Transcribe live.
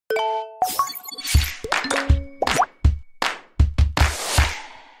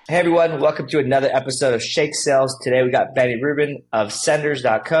Hey everyone, welcome to another episode of Shake Sales. Today we got Benny Rubin of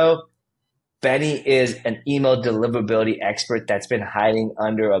Senders.co. Benny is an email deliverability expert that's been hiding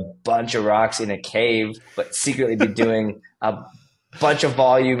under a bunch of rocks in a cave, but secretly been doing a bunch of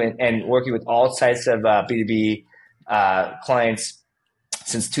volume and working with all types of B2B clients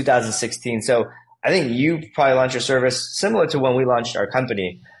since 2016. So I think you probably launched your service similar to when we launched our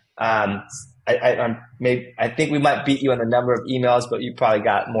company. Um, I think we might beat you on the number of emails, but you probably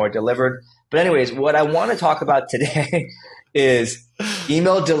got more delivered. But anyways, what I want to talk about today is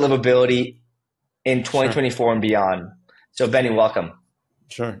email deliverability in Sure. 2024 and beyond. So Benny, welcome.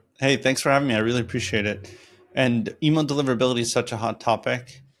 Sure. Hey, thanks for having me. I really appreciate it. And email deliverability is such a hot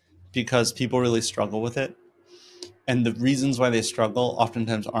topic because people really struggle with it. And the reasons why they struggle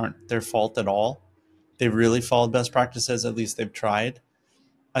oftentimes aren't their fault at all. They really followed best practices, at least they've tried.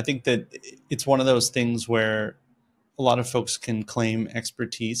 I think that it's one of those things where a lot of folks can claim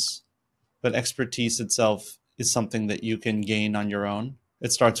expertise, but expertise itself is something that you can gain on your own.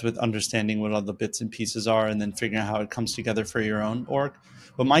 It starts with understanding what all the bits and pieces are and then figuring out how it comes together for your own org.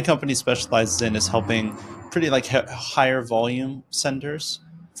 What my company specializes in is helping pretty like higher volume senders,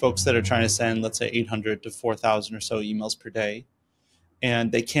 folks that are trying to send, let's say 800 to 4,000 or so emails per day.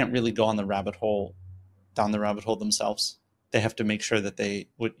 And they can't really go on the rabbit hole, down the rabbit hole themselves. They have to make sure that they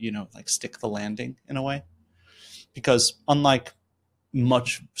would, like stick the landing in a way. Because unlike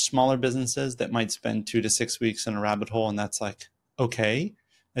much smaller businesses that might spend 2 to 6 weeks in a rabbit hole, and that's like, okay.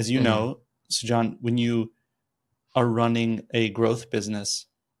 As you Mm-hmm. know, Sujan, when you are running a growth business,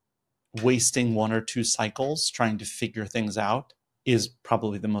 wasting 1 or 2 cycles trying to figure things out is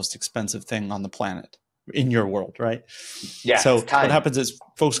probably the most expensive thing on the planet in your world, right? Yeah, it's So what time. happens is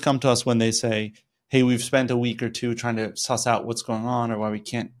folks come to us when they say, hey, we've spent a week or two trying to suss out what's going on or why we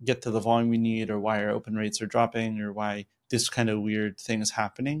can't get to the volume we need or why our open rates are dropping or why this kind of weird thing is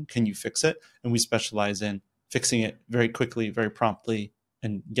happening. Can you fix it? And we specialize in fixing it very quickly, very promptly,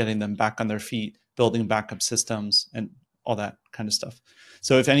 and getting them back on their feet, building backup systems and all that kind of stuff.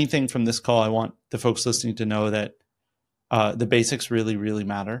 So if anything from this call, I want the folks listening to know that the basics really, really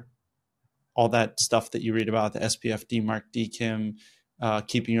matter. All that stuff that you read about, the SPF, DMARC, DKIM,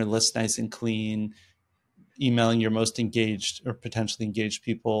 keeping your list nice and clean, emailing your most engaged or potentially engaged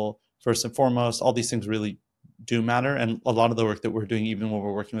people first and foremost, all these things really do matter. And a lot of the work that we're doing, even when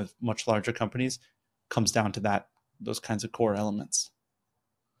we're working with much larger companies, comes down to those kinds of core elements.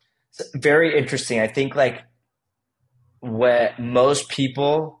 So very interesting. I think like what most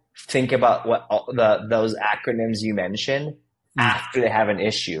people think about what all those acronyms you mentioned Mm, after they have an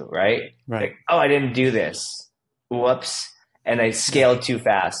issue, right? right. Like, oh, I didn't do this. Whoops. And I Yeah. scaled too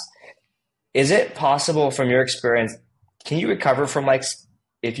fast. Is it possible from your experience, can you recover from like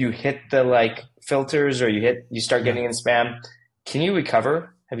if you hit the like filters or you start Yeah. getting in spam, can you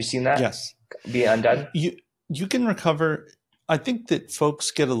recover? Have you seen that Yes. be undone? You can recover. I think that folks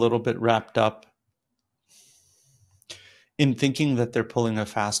get a little bit wrapped up in thinking that they're pulling a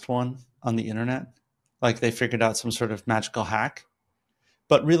fast one on the internet, like they figured out some sort of magical hack.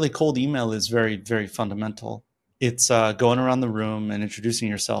 But really, cold email is very, very fundamental. It's going around the room and introducing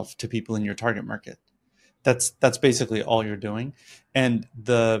yourself to people in your target market. That's basically all you're doing. And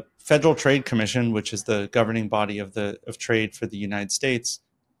the Federal Trade Commission, which is the governing body of trade for the United States,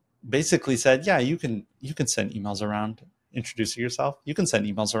 basically said, yeah, you can send emails around introducing yourself. You can send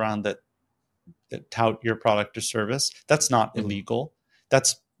emails around that tout your product or service. That's not Mhm. illegal.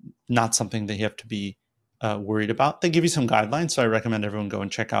 That's not something that you have to be worried about. They give you some guidelines, so I recommend everyone go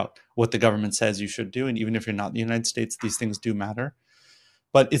and check out what the government says you should do. And even if you're not in the United States, these things do matter.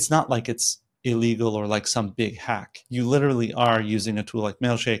 But it's not like it's illegal or like some big hack. You literally are using a tool like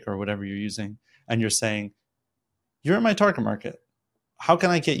Mailshake or whatever you're using, and you're saying, you're in my target market. How can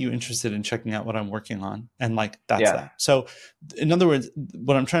I get you interested in checking out what I'm working on? And like, that's Yeah. that. So, in other words,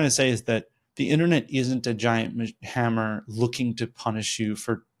 what I'm trying to say is that the internet isn't a giant hammer looking to punish you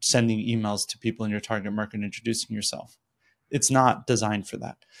for sending emails to people in your target market and introducing yourself. It's not designed for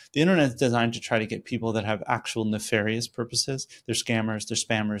that. The internet is designed to try to get people that have actual nefarious purposes. They're scammers, they're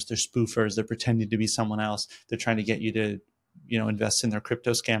spammers, they're spoofers, they're pretending to be someone else. They're trying to get you to, invest in their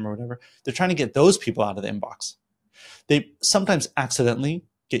crypto scam or whatever. They're trying to get those people out of the inbox. They sometimes accidentally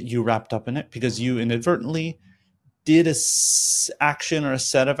get you wrapped up in it because you inadvertently did action or a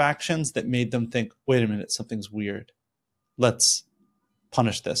set of actions that made them think, wait a minute, something's weird. Let's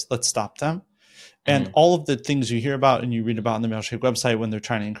punish this. Let's stop them. And Mhm. all of the things you hear about and you read about on the Mailshake website when they're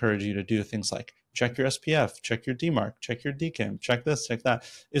trying to encourage you to do things like check your SPF, check your DMARC, check your DKIM, check this, check that,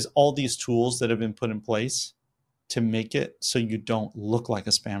 is all these tools that have been put in place to make it so you don't look like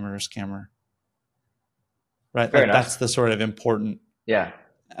a spammer or scammer, right? Fair Like that's enough. the sort of important Yeah.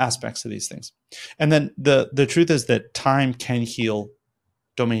 aspects of these things. And then the truth is that time can heal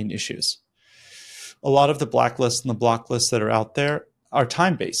domain issues. A lot of the blacklists and the block lists that are out there are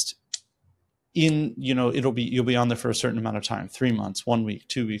time based. You'll be on there for a certain amount of time, 3 months, 1 week,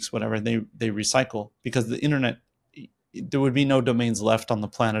 2 weeks, whatever. They recycle, because the internet, there would be no domains left on the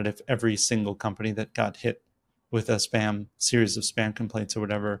planet if every single company that got hit with a series of spam complaints or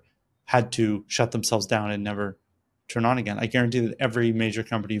whatever had to shut themselves down and never turn on again. I guarantee that every major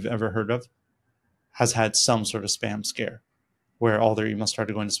company you've ever heard of has had some sort of spam scare where all their emails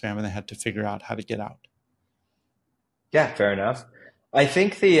started going to spam and they had to figure out how to get out. Yeah, fair enough. I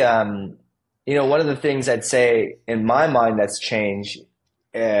think one of the things I'd say in my mind that's changed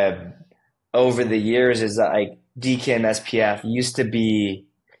uh, over the years is that like DKIM SPF used to be,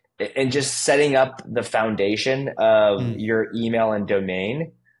 and just setting up the foundation of Mm. your email and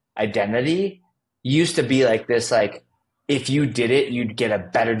domain identity used to be like this, like if you did it, you'd get a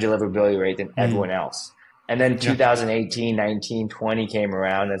better deliverability rate than Mm. everyone else. And then Yeah. 2018, 19, 20 came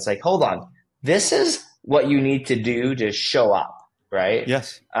around and it's like, hold on, this is what you need to do to show up, right?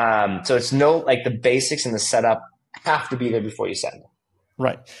 Yes. So it's like the basics and the setup have to be there before you send.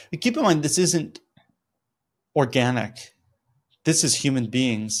 Right. But keep in mind, this isn't organic. This is human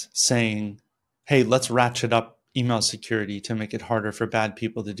beings saying, hey, let's ratchet up email security to make it harder for bad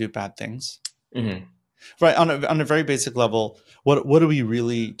people to do bad things. Mm-hmm. Right. On a very basic level, what are we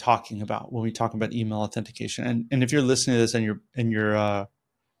really talking about when we talk about email authentication? And if you're listening to this and you're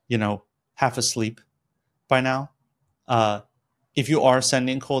half asleep by now, if you are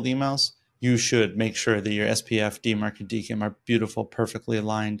sending cold emails, you should make sure that your SPF, DMARC, and DKIM are beautiful, perfectly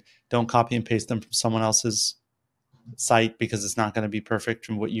aligned. Don't copy and paste them from someone else's site because it's not going to be perfect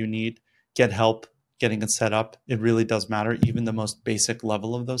from what you need. Get help getting it set up. It really does matter, even the most basic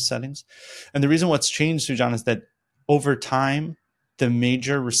level of those settings. And the reason what's changed, Sujan, is that over time, the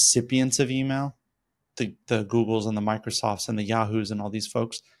major recipients of email, the Googles and the Microsofts and the Yahoos and all these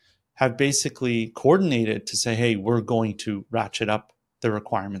folks, have basically coordinated to say, hey, we're going to ratchet up the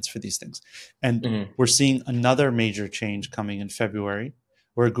requirements for these things. And Mm-hmm. we're seeing another major change coming in February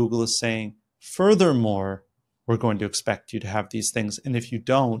where Google is saying, furthermore, we're going to expect you to have these things. And if you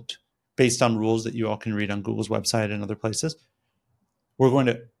don't, based on rules that you all can read on Google's website and other places, we're going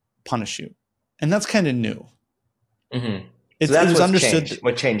to punish you. And that's kind of new. Mm-hmm. It So that's was what's understood. changed.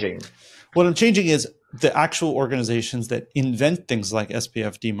 What's changing? What I'm changing is the actual organizations that invent things like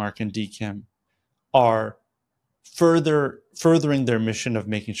SPF, DMARC, and DKIM are furthering their mission of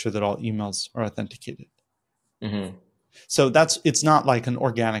making sure that all emails are authenticated. Mm-hmm. So it's not like an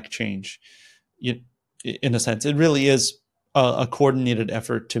organic change. In a sense, it really is a coordinated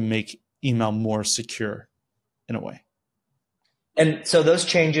effort to make email more secure in a way. And so those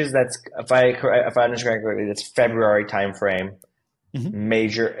changes, that's if I understand correctly, that's February timeframe. Mm-hmm.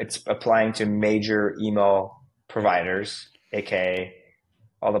 Major, it's applying to major email providers, aka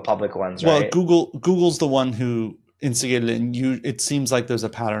all the public ones, Well, right? Google's the one who instigated it, and it seems like there's a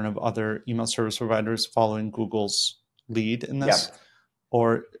pattern of other email service providers following Google's lead in this. Yep.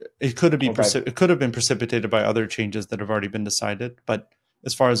 Or it could have been Okay. it could have been precipitated by other changes that have already been decided. But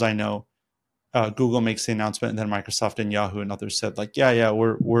as far as I know, Google makes the announcement, and then Microsoft and Yahoo and others said, like, yeah,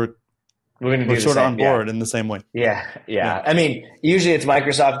 we're We're going to do the sort of same. on board in the same way. Yeah. I mean, usually it's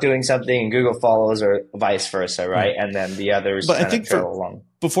Microsoft doing something and Google follows, or vice versa, right? And then the others But I kind of think trail along.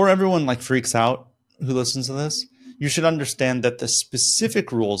 before everyone like freaks out who listens to this, you should understand that the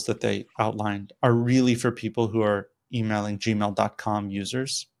specific rules that they outlined are really for people who are emailing gmail.com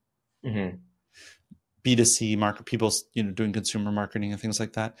users, Mm-hmm. B2C market, people doing consumer marketing and things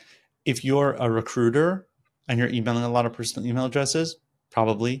like that. If you're a recruiter and you're emailing a lot of personal email addresses,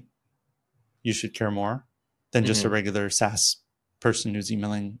 probably you should care more than just a regular SaaS person who's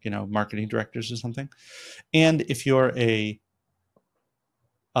emailing, marketing directors or something. And if you're a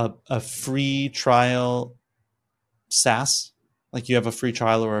free trial SaaS, like you have a free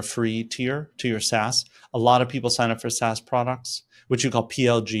trial or a free tier to your SaaS, a lot of people sign up for SaaS products, which you call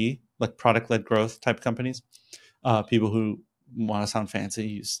PLG, like product-led growth type companies. People who want to sound fancy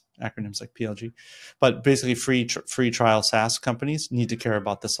use acronyms like PLG. But basically free trial SaaS companies need to care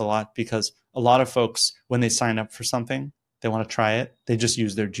about this a lot, because a lot of folks, when they sign up for something, they want to try it, they just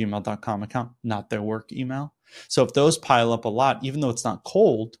use their gmail.com account, not their work email. So if those pile up a lot, even though it's not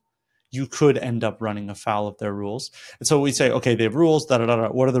cold, you could end up running afoul of their rules. And so we say, okay, they have rules,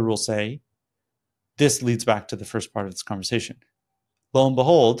 what do the rules say? This leads back to the first part of this conversation. Lo and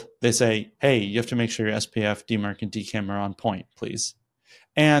behold, they say, hey, you have to make sure your SPF, DMARC, and DKIM are on point, please.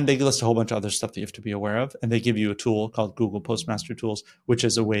 And they list a whole bunch of other stuff that you have to be aware of. And they give you a tool called Google Postmaster Tools, which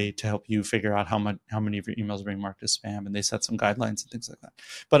is a way to help you figure out how many of your emails are being marked as spam. And they set some guidelines and things like that.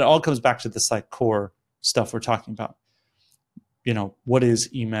 But it all comes back to this like core stuff we're talking about. You know, what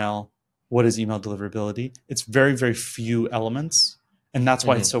is email? What is email deliverability? It's very, very few elements. And that's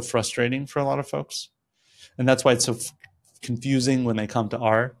why it's so frustrating for a lot of folks. And that's why it's so confusing when they come to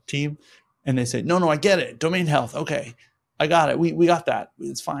our team and they say, no, I get it. Domain health. Okay. I got it. We got that.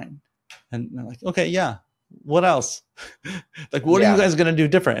 It's fine. And they're like, okay, yeah. What else? Like, what are you guys going to do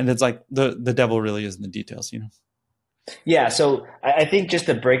different? And it's like the devil really is in the details, you know? Yeah. So I think just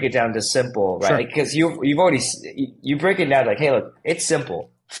to break it down to simple, right? Because you've already, you break it down like, hey, look, it's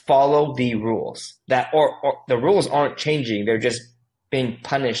simple. Follow the rules or the rules aren't changing. They're just being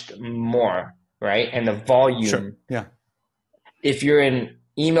punished more, right? And the volume. Yeah. If you're in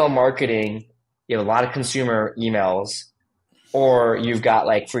email marketing, you have a lot of consumer emails, or you've got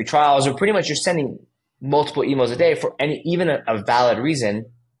like free trials, or pretty much you're sending multiple emails a day for even a valid reason,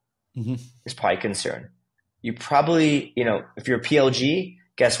 is probably concern. You probably, if you're a PLG,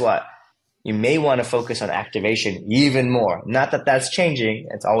 guess what? You may want to focus on activation even more. Not that that's changing.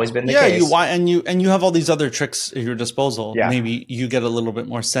 It's always been the case. And you have all these other tricks at your disposal. Yeah. Maybe you get a little bit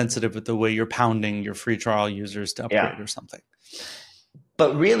more sensitive with the way you're pounding your free trial users to upgrade or something.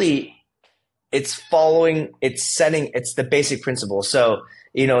 But really, it's the basic principle. So,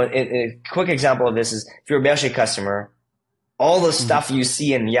 a quick example of this is if you're a Mailshake customer, all the stuff you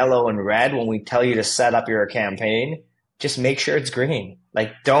see in yellow and red when we tell you to set up your campaign, just make sure it's green.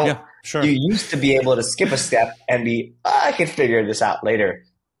 Like, you used to be able to skip a step and I can figure this out later.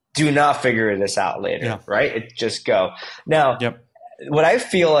 Do not figure this out later, right? It just go. Now, what I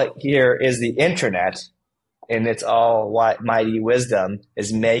feel like here is the internet, and its almighty wisdom,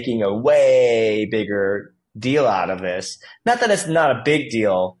 is making a way bigger deal out of this. Not that it's not a big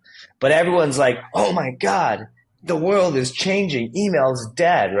deal, but everyone's like, oh my God, the world is changing. Email's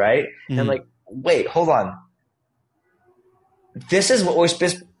dead, right? And I'm like, wait, hold on. This is what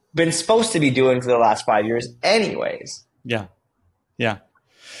we've been supposed to be doing for the last 5 years anyways. Yeah.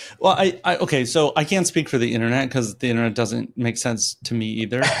 Well, okay, so I can't speak for the internet because the internet doesn't make sense to me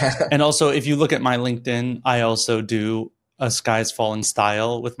either. And also, if you look at my LinkedIn, I also do a skies falling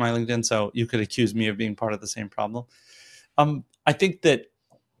style with my LinkedIn. So you could accuse me of being part of the same problem. I think that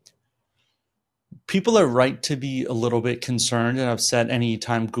people are right to be a little bit concerned and upset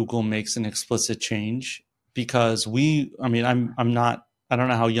anytime Google makes an explicit change, because I don't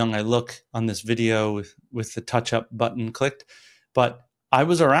know how young I look on this video with the touch up button clicked, but I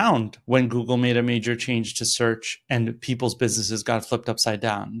was around when Google made a major change to search and people's businesses got flipped upside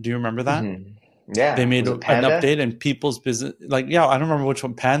down. Do you remember that? Yeah. They made an update and people's business, I don't remember which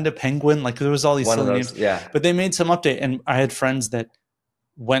one, Panda, Penguin, there was all these silly names. Yeah. But they made some update, and I had friends that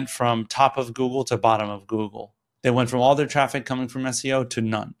went from top of Google to bottom of Google. They went from all their traffic coming from SEO to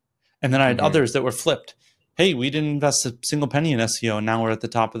none. And then I had others that were flipped. Hey, we didn't invest a single penny in SEO, and now we're at the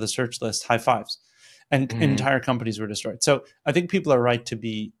top of the search list. High fives. And entire companies were destroyed. So I think people are right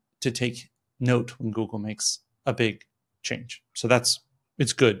to take note when Google makes a big change. So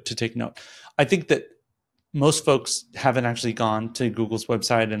it's good to take note. I think that most folks haven't actually gone to Google's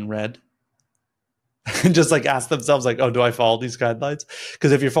website and read and just ask themselves oh, do I follow these guidelines?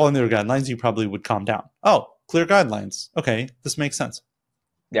 Because if you're following their guidelines, you probably would calm down. Oh, clear guidelines. Okay, this makes sense.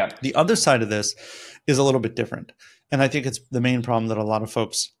 Yeah. The other side of this is a little bit different. And I think it's the main problem that a lot of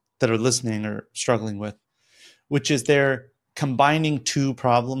folks that are listening are struggling with, which is they're combining two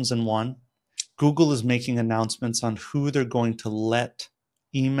problems in one. Google is making announcements on who they're going to let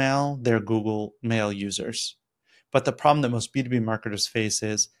email their Google Mail users. But the problem that most B2B marketers face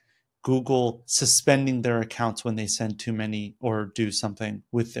is Google suspending their accounts when they send too many or do something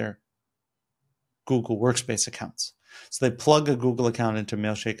with their Google Workspace accounts. So they plug a Google account into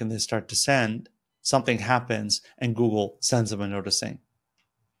Mailshake and they start to send, something happens, and Google sends them a notice saying,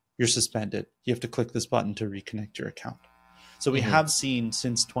 you're suspended. You have to click this button to reconnect your account. So we have seen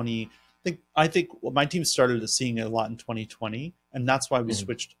since I think my team started seeing it a lot in 2020, and that's why we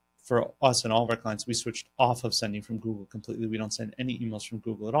switched, for us and all of our clients, we switched off of sending from Google completely. We don't send any emails from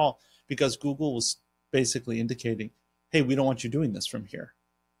Google at all, because Google was basically indicating, hey, we don't want you doing this from here.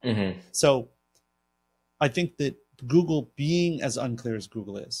 So I think that Google being as unclear as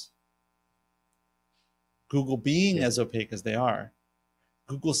Google is, Google being as opaque as they are,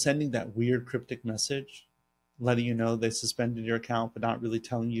 Google sending that weird cryptic message, letting you know they suspended your account, but not really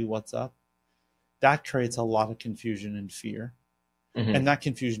telling you what's up, that creates a lot of confusion and fear. And that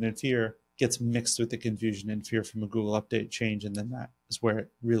confusion and fear gets mixed with the confusion and fear from a Google update change, and then that is where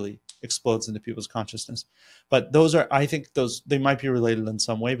it really explodes into people's consciousness. But I think they might be related in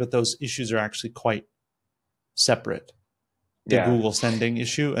some way, but those issues are actually quite separate. The Google sending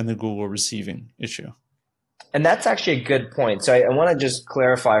issue and the Google receiving issue. And that's actually a good point. So I want to just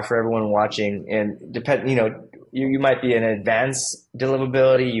clarify for everyone watching, and you might be an advanced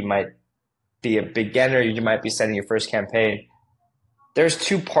deliverability, you might be a beginner, you might be sending your first campaign. There's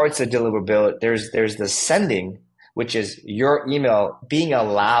two parts of deliverability. There's the sending, which is your email being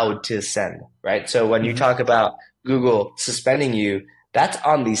allowed to send, right? So when you talk about Google suspending you, that's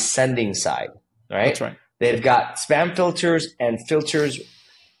on the sending side, right? That's right. They've got spam filters and filters.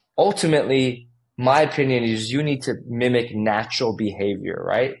 Ultimately, my opinion is you need to mimic natural behavior,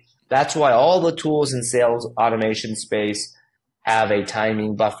 right? That's why all the tools in sales automation space have a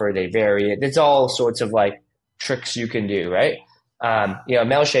timing buffer. They vary it. It's all sorts of like tricks you can do, right?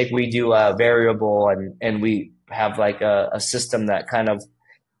 Mailshake, we do a variable and we have like a system that kind of,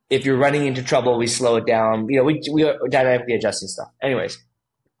 if you're running into trouble, we slow it down. We are dynamically adjusting stuff. Anyways,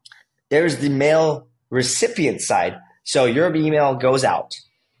 there's the mail recipient side. So your email goes out.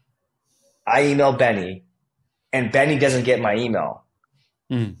 I email Benny, and Benny doesn't get my email.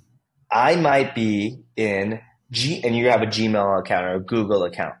 I might be in and you have a Gmail account or a Google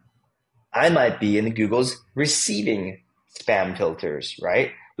account. I might be in the Google's receiving spam filters,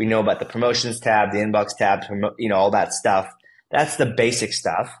 right? We know about the promotions tab, the inbox tab, all that stuff. That's the basic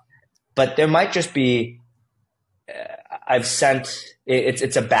stuff. But there might just be,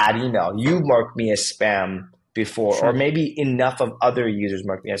 it's a bad email. You marked me as spam before, or maybe enough of other users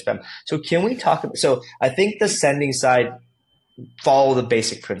mark me as spam. So can we talk about, so I think the sending side follow the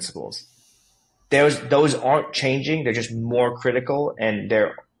basic principles. Those aren't changing. They're just more critical, and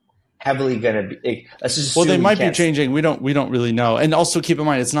they're heavily going to be, they might be changing. We don't really know. And also keep in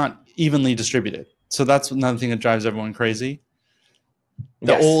mind, it's not evenly distributed. So that's another thing that drives everyone crazy.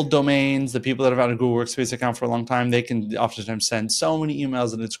 The old domains, the people that have had a Google Workspace account for a long time, they can oftentimes send so many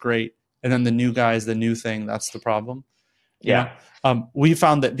emails and it's great. And then the new guys, the new thing, that's the problem. We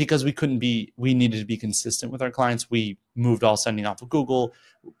found that because we needed to be consistent with our clients, we moved all sending off of Google,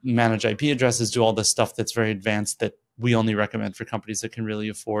 manage IP addresses, do all this stuff that's very advanced that we only recommend for companies that can really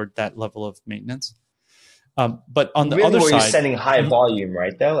afford that level of maintenance. But on the other side, you're sending high volume,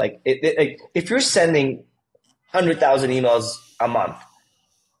 right? Though, if you're sending 100,000 emails a month,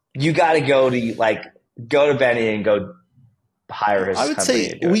 you got to go to Benny and go hire his. I would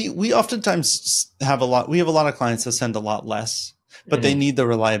say we oftentimes have a lot of clients that send a lot less, but they need the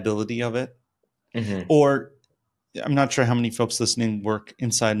reliability of it. Or I'm not sure how many folks listening work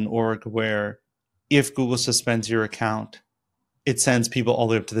inside an org where if Google suspends your account, it sends people all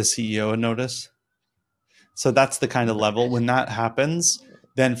the way up to the CEO a notice. So that's the kind of level. When that happens,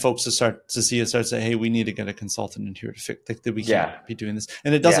 then folks start to say, hey, we need to get a consultant in here to fix that. We can't be doing this.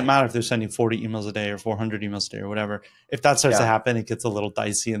 And it doesn't matter if they're sending 40 emails a day or 400 emails a day or whatever. If that starts to happen, it gets a little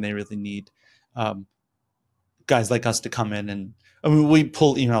dicey, and they really need guys like us to come in. And we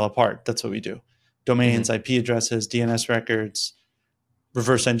pull email apart. That's what we do. Domains, IP addresses, DNS records,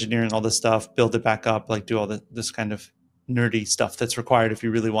 reverse engineering, all this stuff, build it back up, do all this kind of nerdy stuff that's required if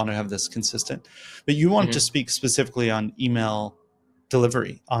you really want to have this consistent. But you want to speak specifically on email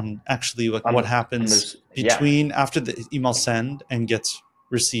delivery, on actually what happens between after the email send and gets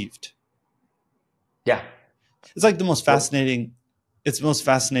received. It's the most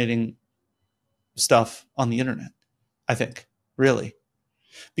fascinating stuff on the internet, I think, really,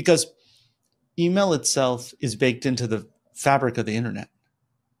 because email itself is baked into the fabric of the internet.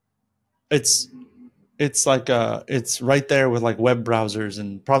 It's right there with web browsers,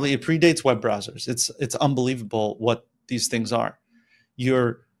 and probably it predates web browsers. It's unbelievable what these things are.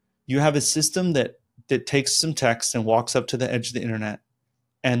 You have a system that takes some text and walks up to the edge of the internet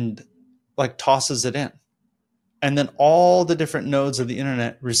and tosses it in. And then all the different nodes of the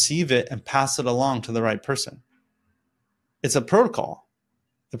internet receive it and pass it along to the right person. It's a protocol.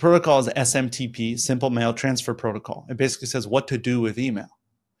 The protocol is SMTP, Simple Mail Transfer Protocol. It basically says what to do with email.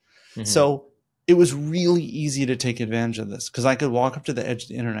 So it was really easy to take advantage of this because I could walk up to the edge of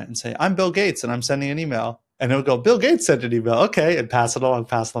the internet and say, I'm Bill Gates and I'm sending an email. And it would go, Bill Gates sent an email. Okay. And pass it along.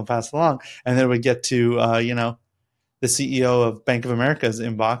 And then it would get to, the CEO of Bank of America's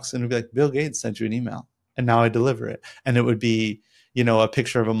inbox, and it would be like, Bill Gates sent you an email. And now I deliver it. And it would be, a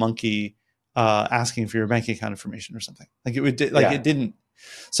picture of a monkey asking for your bank account information or something. It didn't.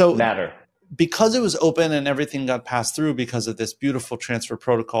 So matter. Because it was open and everything got passed through because of this beautiful transfer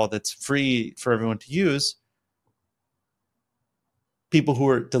protocol that's free for everyone to use, people who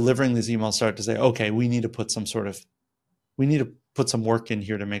are delivering these emails start to say, okay, we need to put some work in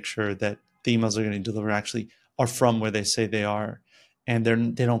here to make sure that the emails are going to deliver actually are from where they say they are. and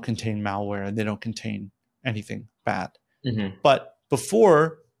they don't contain malware and they don't contain anything bad. Mm-hmm. But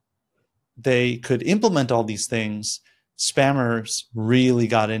before they could implement all these things, spammers really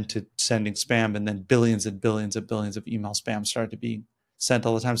got into sending spam, and then billions and billions and billions of email spam started to be sent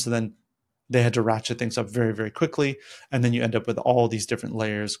all the time. So then they had to ratchet things up very, very quickly. And then you end up with all these different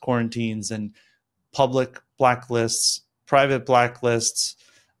layers, quarantines and public blacklists, private blacklists,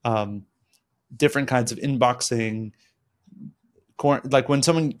 different kinds of inboxing. Like when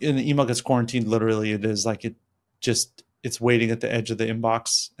someone in an email gets quarantined, literally it is like it's waiting at the edge of the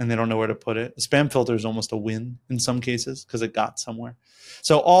inbox and they don't know where to put it. The spam filter is almost a win in some cases because it got somewhere.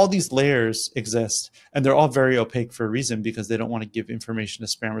 So all these layers exist, and they're all very opaque for a reason, because they don't want to give information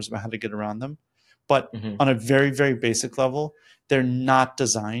to spammers about how to get around them. But on a very, very basic level, they're not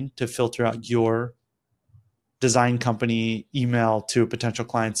designed to filter out your design company email to a potential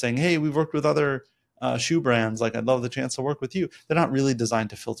client saying, hey, we've worked with other shoe brands. Like, I'd love the chance to work with you. They're not really designed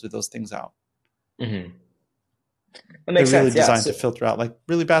to filter those things out. Mm-hmm. They're really designed to filter out like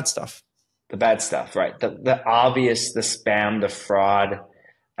really bad stuff. The bad stuff, right? The obvious, the spam, the fraud.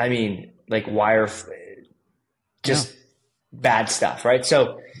 I mean, like just bad stuff, right?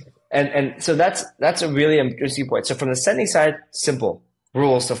 So, and so that's a really interesting point. So from the sending side, simple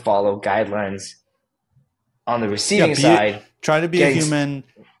rules to follow, guidelines. On the receiving side, try to be a human.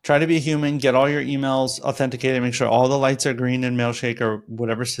 Try to be a human. Get all your emails authenticated. Make sure all the lights are green in Mailshake or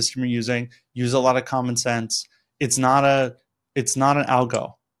whatever system you're using. Use a lot of common sense. It's not an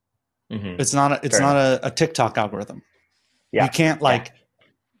algo. Mm-hmm. It's not a TikTok algorithm. Yeah. You can't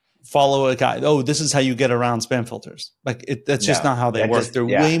follow a guy. Oh, this is how you get around spam filters. Like that's just not how they work. They're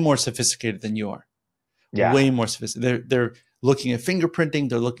way more sophisticated than you are. Yeah. Way more sophisticated. They're looking at fingerprinting.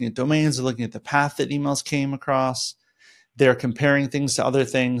 They're looking at domains. They're looking at the path that emails came across. They're comparing things to other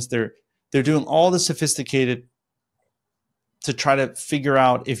things. They're doing all the sophisticated to try to figure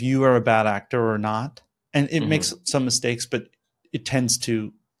out if you are a bad actor or not. And it makes some mistakes, but it tends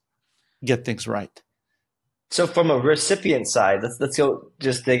to get things right. So from a recipient side, let's go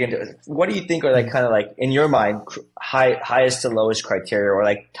just dig into it. What do you think are like kind of like in your mind highest to lowest criteria, or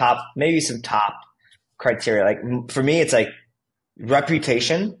like maybe some top criteria? Like for me, it's like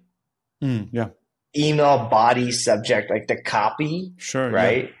reputation, email body subject, like the copy,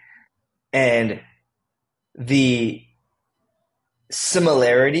 right, and the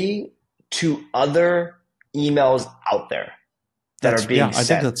similarity to other emails out there that are being sent. I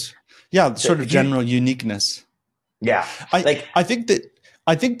think that's sort of general uniqueness. Yeah. I think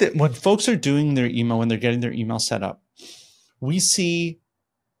that when folks are doing their email, when they're getting their email set up, we see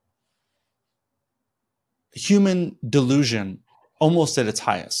human delusion almost at its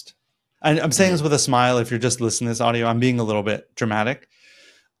highest. And I'm saying this with a smile. If you're just listening to this audio, I'm being a little bit dramatic.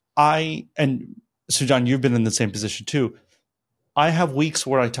 And Sujan, you've been in the same position too. I have weeks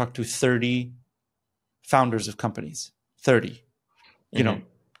where I talk to 30 founders of companies, 30, you know,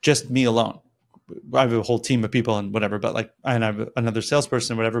 just me alone. I have a whole team of people and whatever, but and I have another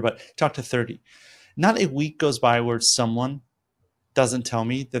salesperson, whatever, but talk to 30. Not a week goes by where someone doesn't tell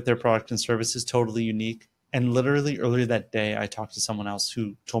me that their product and service is totally unique. And literally earlier that day, I talked to someone else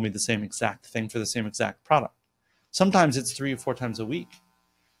who told me the same exact thing for the same exact product. Sometimes it's 3 or 4 times a week,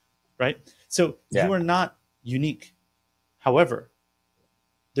 right? So you are not unique. However,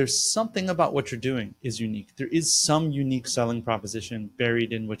 there's something about what you're doing is unique. There is some unique selling proposition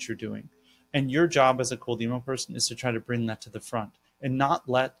buried in what you're doing. And your job as a cold email person is to try to bring that to the front and not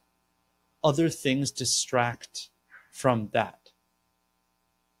let other things distract from that.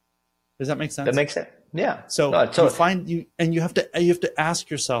 Does that make sense? That makes sense. Yeah. So you have to ask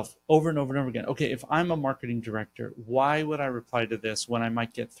yourself over and over and over again, okay, if I'm a marketing director, why would I reply to this when I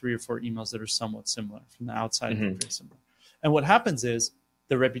might get 3 or 4 emails that are somewhat similar from the outside? Very similar. And what happens is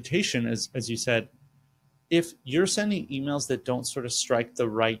the reputation, as you said, if you're sending emails that don't sort of strike the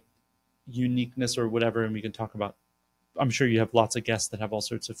right uniqueness or whatever, and we can talk about, I'm sure you have lots of guests that have all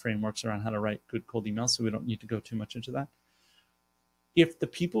sorts of frameworks around how to write good cold emails, so we don't need to go too much into that. If the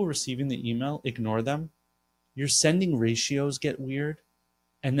people receiving the email ignore them, your sending ratios get weird,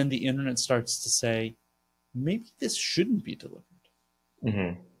 and then the internet starts to say, maybe this shouldn't be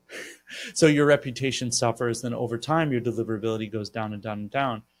delivered. So your reputation suffers, then over time your deliverability goes down and down and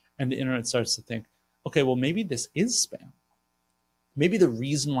down, and the internet starts to think, okay, well, maybe this is spam. Maybe the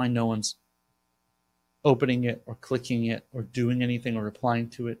reason why no one's opening it or clicking it or doing anything or replying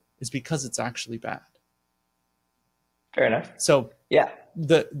to it is because it's actually bad. Fair enough. So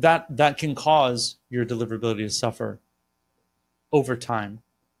that can cause your deliverability to suffer over time.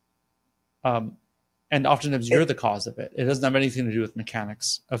 And oftentimes you're the cause of it. It doesn't have anything to do with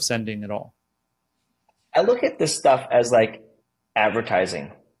mechanics of sending at all. I look at this stuff as like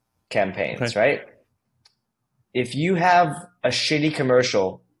advertising campaigns, Okay. right? If you have a shitty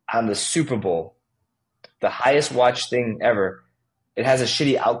commercial on the Super Bowl, the highest watched thing ever, it has a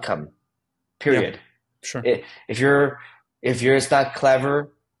shitty outcome. Yeah. Period. Sure. It, if you're it's not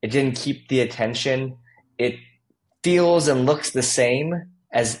clever, it didn't keep the attention, it feels and looks the same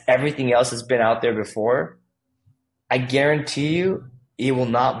as everything else that's been out there before, I guarantee you it will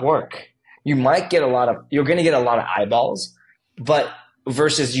not work. You're going to get a lot of eyeballs, but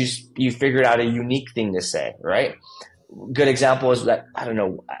versus you figured out a unique thing to say, right? Good example is that, I don't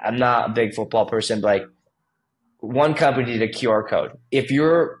know, I'm not a big football person, but like one company did a QR code. If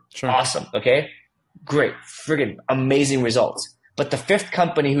you're Sure. awesome, okay, great, friggin' amazing results. But the fifth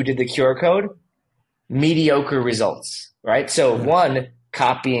company who did the QR code, mediocre results, right? So Yeah. one,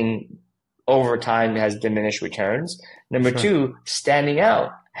 copying over time has diminished returns. Number Sure. two, standing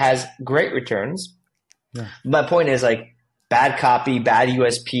out has great returns. Yeah. My point is like bad copy, bad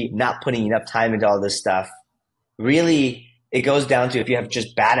USP, not putting enough time into all this stuff. Really, it goes down to if you have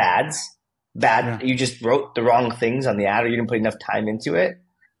just bad ads, you just wrote the wrong things on the ad or you didn't put enough time into it.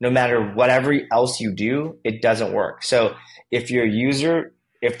 No matter whatever else you do, it doesn't work. So if your user,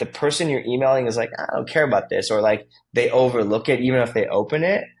 if the person you're emailing is like, I don't care about this, or like they overlook it, even if they open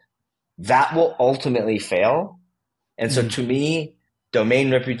it, that will ultimately fail. And so to me,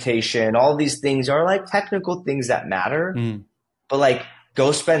 domain reputation, all these things are like technical things that matter, but like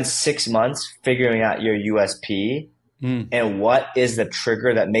go spend 6 months figuring out your USP and what is the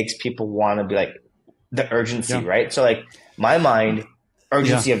trigger that makes people want to be like the urgency, right? So like my mind,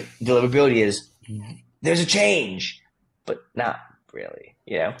 urgency of deliverability is there's a change, but not really,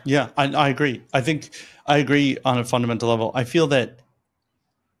 you know? Yeah, I agree. I think I agree on a fundamental level. I feel that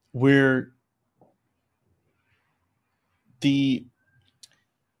we're the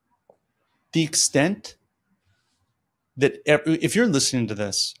extent that if you're listening to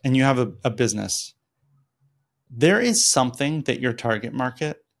this and you have a business, there is something that your target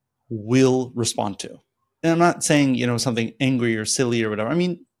market will respond to. And I'm not saying, something angry or silly or whatever. I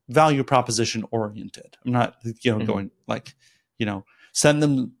mean, value proposition oriented. I'm not, going like,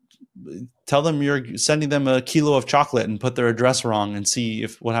 tell them you're sending them a kilo of chocolate and put their address wrong and see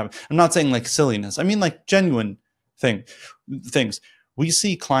if what happens. I'm not saying like silliness. I mean like genuine things. We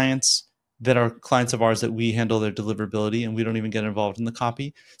see clients that are clients of ours that we handle their deliverability and we don't even get involved in the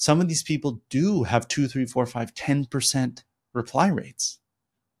copy. Some of these people do have 2, 3, 4, 5, 10% reply rates.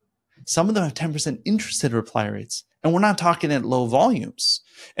 Some of them have 10% interested reply rates. And we're not talking at low volumes.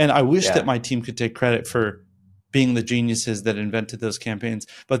 And I wish that my team could take credit for being the geniuses that invented those campaigns.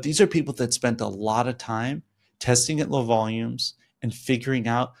 But these are people that spent a lot of time testing at low volumes and figuring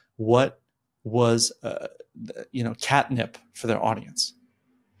out what was, catnip for their audience.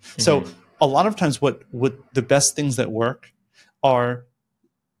 So a lot of times what the best things that work are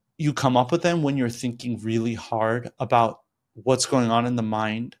you come up with them when you're thinking really hard about what's going on in the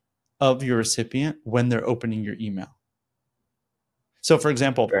mind of your recipient when they're opening your email. So for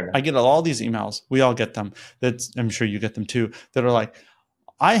example, I get all these emails, we all get them, I'm sure you get them too, that are like,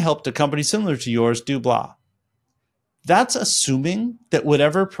 I helped a company similar to yours do blah. That's assuming that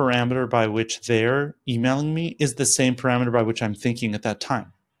whatever parameter by which they're emailing me is the same parameter by which I'm thinking at that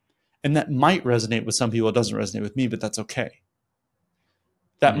time. And that might resonate with some people. It doesn't resonate with me, but that's okay.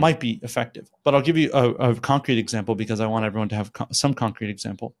 That might be effective. But I'll give you a concrete example because I want everyone to have some concrete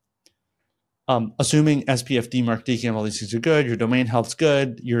example. Assuming SPF, DMARC, DKIM, all these things are good, your domain health's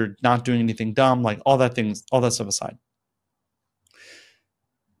good, you're not doing anything dumb, like all that stuff aside.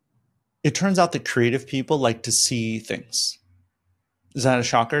 It turns out that creative people like to see things. Is that a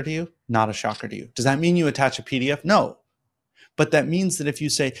shocker to you? Not a shocker to you. Does that mean you attach a PDF? No. But that means that if you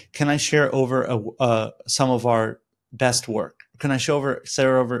say, can I share over some of our best work? Can I share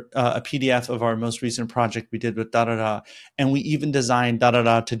over a PDF of our most recent project we did with da-da-da, and we even designed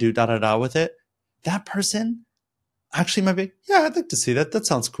da-da-da to do da-da-da with it? That person actually might be, yeah, I'd like to see that. That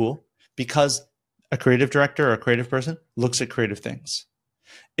sounds cool. Because a creative director or a creative person looks at creative things.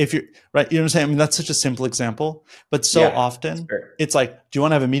 If you're right, you know what I'm saying? I mean, that's such a simple example, but so often it's like, do you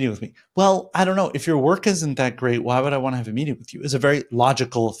want to have a meeting with me? Well, I don't know. If your work isn't that great, why would I want to have a meeting with you? It's a very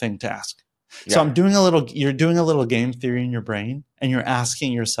logical thing to ask. Yeah. So you're doing a little game theory in your brain and you're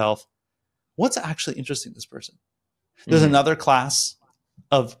asking yourself, what's actually interesting this person? There's another class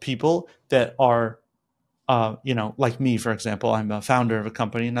of people that are, like me, for example. I'm a founder of a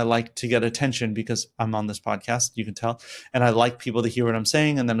company and I like to get attention because I'm on this podcast, you can tell. And I like people to hear what I'm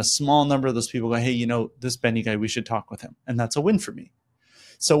saying. And then a small number of those people go, hey, this Benny guy, we should talk with him. And that's a win for me.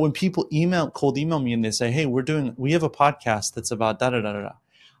 So when people cold email me and they say, hey, we have a podcast that's about da-da-da-da-da.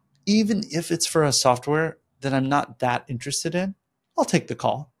 Even if it's for a software that I'm not that interested in, I'll take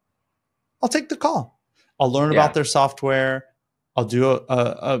the call. I'll learn about their software. I'll do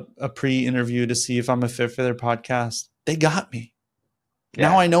a pre-interview to see if I'm a fit for their podcast. They got me.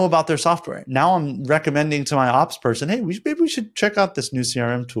 Now I know about their software. Now I'm recommending to my ops person, hey, maybe we should check out this new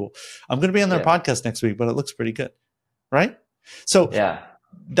CRM tool. I'm going to be on their podcast next week, but it looks pretty good. Right? So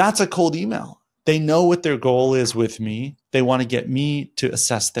that's a cold email. They know what their goal is with me. They want to get me to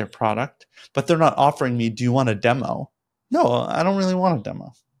assess their product, but they're not offering me, do you want a demo? No, I don't really want a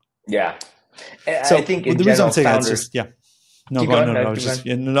demo. Yeah. So I think the reason I'm saying that's just, No, go on. I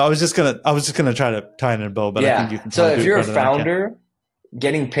was just gonna try to tie in a bow, but I think you can. So if you're a founder,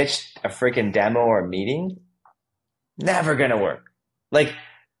 getting pitched a freaking demo or a meeting, never gonna work. Like,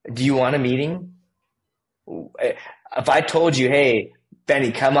 do you want a meeting? If I told you, hey,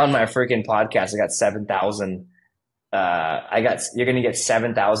 Benny, come on my freaking podcast, I got 7,000. You're gonna get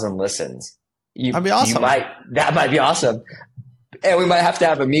 7,000 listens. That'd be awesome. That might be awesome, and we might have to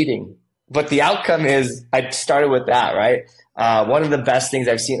have a meeting. But the outcome is, I started with that, right? One of the best things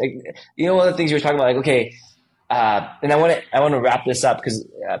I've seen, like, one of the things you were talking about, like, okay, and I want to wrap this up because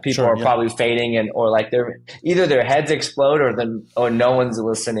people are probably fading or like either their heads explode or no one's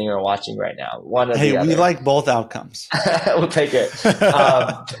listening or watching right now. One or the other. We like both outcomes. We'll take it.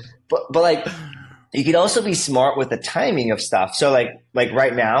 But like, you could also be smart with the timing of stuff. So like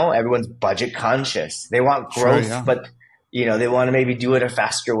right now, everyone's budget conscious. They want growth, but they want to maybe do it a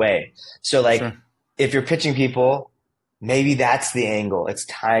faster way. So like, if you're pitching people, maybe that's the angle. It's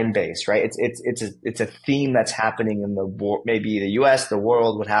time based, right? It's a theme that's happening in maybe the US, the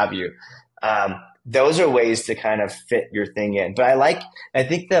world, what have you. Those are ways to kind of fit your thing in. But I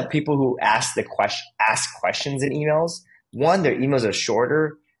think the people who ask questions in emails, one, their emails are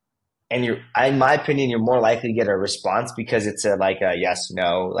shorter, and in my opinion, you're more likely to get a response because it's a yes,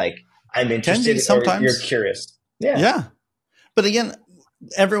 no, like I'm interested. Sometimes you're curious. Yeah. But again,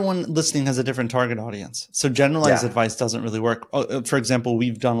 everyone listening has a different target audience. So generalized advice doesn't really work. For example,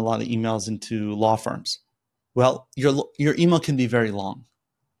 we've done a lot of emails into law firms. Well, your email can be very long.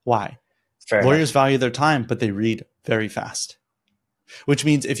 Why? Lawyers value their time, but they read very fast. Which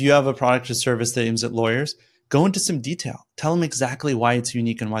means if you have a product or service that aims at lawyers, go into some detail. Tell them exactly why it's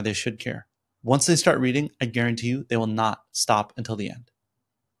unique and why they should care. Once they start reading, I guarantee you they will not stop until the end.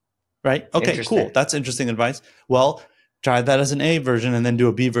 Right? Okay, cool. That's interesting advice. Well, try that as an A version and then do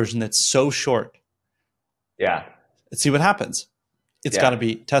a B version that's so short. Yeah. Let's see what happens. It's got to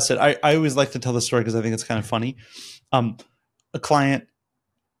be tested. I always like to tell the story because I think it's kind of funny. A client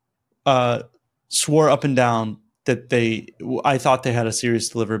swore up and down that I thought they had a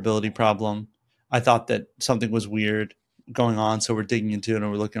serious deliverability problem. I thought that something was weird going on. So we're digging into it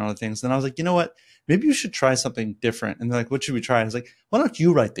and we're looking at other things. And I was like, you know what? Maybe you should try something different. And they're like, what should we try? And I was like, why don't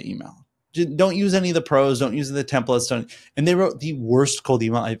you write the email? Don't use any of the pros. Don't use the templates. And they wrote the worst cold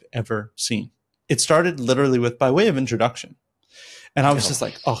email I've ever seen. It started literally with, by way of introduction. And I was just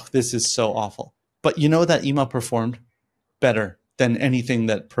like, oh, this is so awful. But that email performed better than anything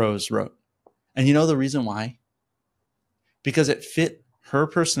that pros wrote. And you know the reason why? Because it fit her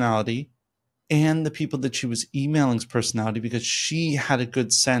personality and the people that she was emailing's personality, because she had a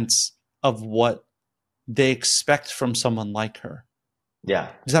good sense of what they expect from someone like her. Yeah.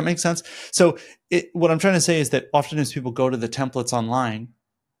 Does that make sense? So what I'm trying to say is that oftentimes people go to the templates online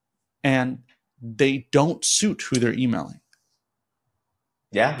and they don't suit who they're emailing.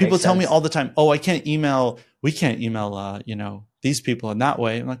 Yeah. People tell me all the time, oh, we can't email, these people in that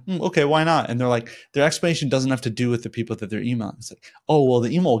way. I'm like, okay, why not? And they're like, their explanation doesn't have to do with the people that they're emailing. It's like, oh, well,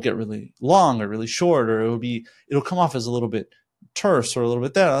 the email will get really long or really short, or it'll come off as a little bit terse or a little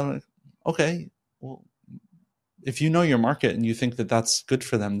bit there. I'm like, okay, well, if you know your market and you think that that's good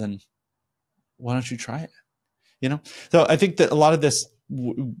for them, then why don't you try it? So I think that a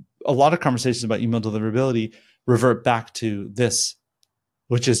lot of conversations about email deliverability revert back to this,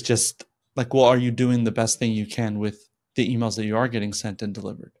 which is just like, well, are you doing the best thing you can with the emails that you are getting sent and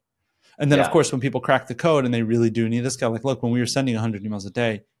delivered? And then, of course, when people crack the code and they really do need this guy, like, look, when we were sending 100 emails a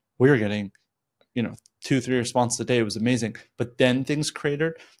day, we were getting, 2-3 responses a day. It was amazing. But then things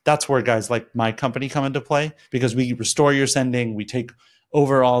cratered. That's where guys like my company come into play, because we restore your sending. We take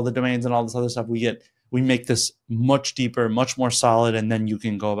over all the domains and all this other stuff. We make this much deeper, much more solid. And then you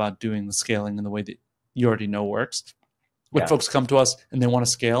can go about doing the scaling in the way that you already know works. When folks come to us and they want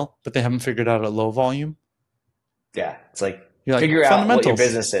to scale, but they haven't figured out a low volume. Yeah. It's like, figure out what your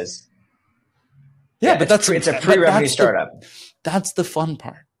business is. Yeah, but it's a pre-revenue startup. That's the fun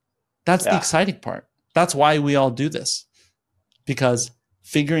part. That's the exciting part. That's why we all do this, because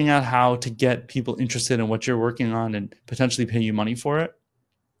figuring out how to get people interested in what you're working on and potentially pay you money for it,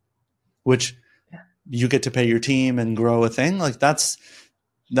 which you get to pay your team and grow a thing. Like that's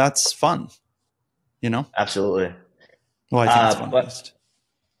fun, you know? Absolutely. Well, I think it's fun at But least.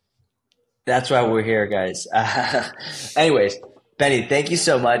 that's why we're here, guys. Anyways, Benny, thank you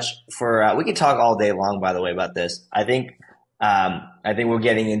so much for. We can talk all day long, by the way, about this. I think we're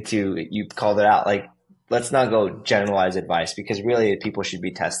getting into. You called it out. Like, let's not go generalized advice because really, people should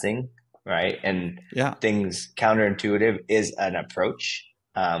be testing, right? And Yeah. things counterintuitive is an approach,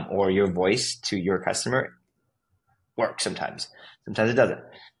 or your voice to your customer works sometimes. Sometimes it doesn't.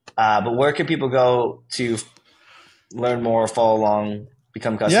 But where can people go to learn more, follow along,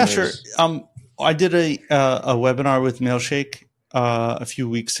 become Yeah, sure. customers? I did a webinar with Mailshake a few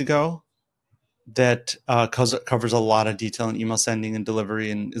weeks ago that covers a lot of detail in email sending and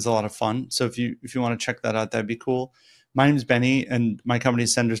delivery and is a lot of fun. So if you want to check that out, that'd be cool. My name is Benny and my company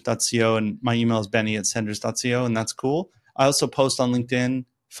is senders.co and my email is benny@senders.co and that's cool. I also post on LinkedIn,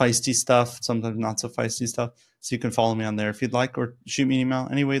 feisty stuff, sometimes not so feisty stuff. So you can follow me on there if you'd like or shoot me an email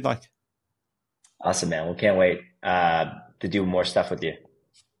any way you'd like. Awesome, man. We can't wait to do more stuff with you.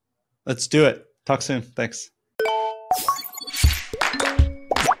 Let's do it. Talk soon. Thanks.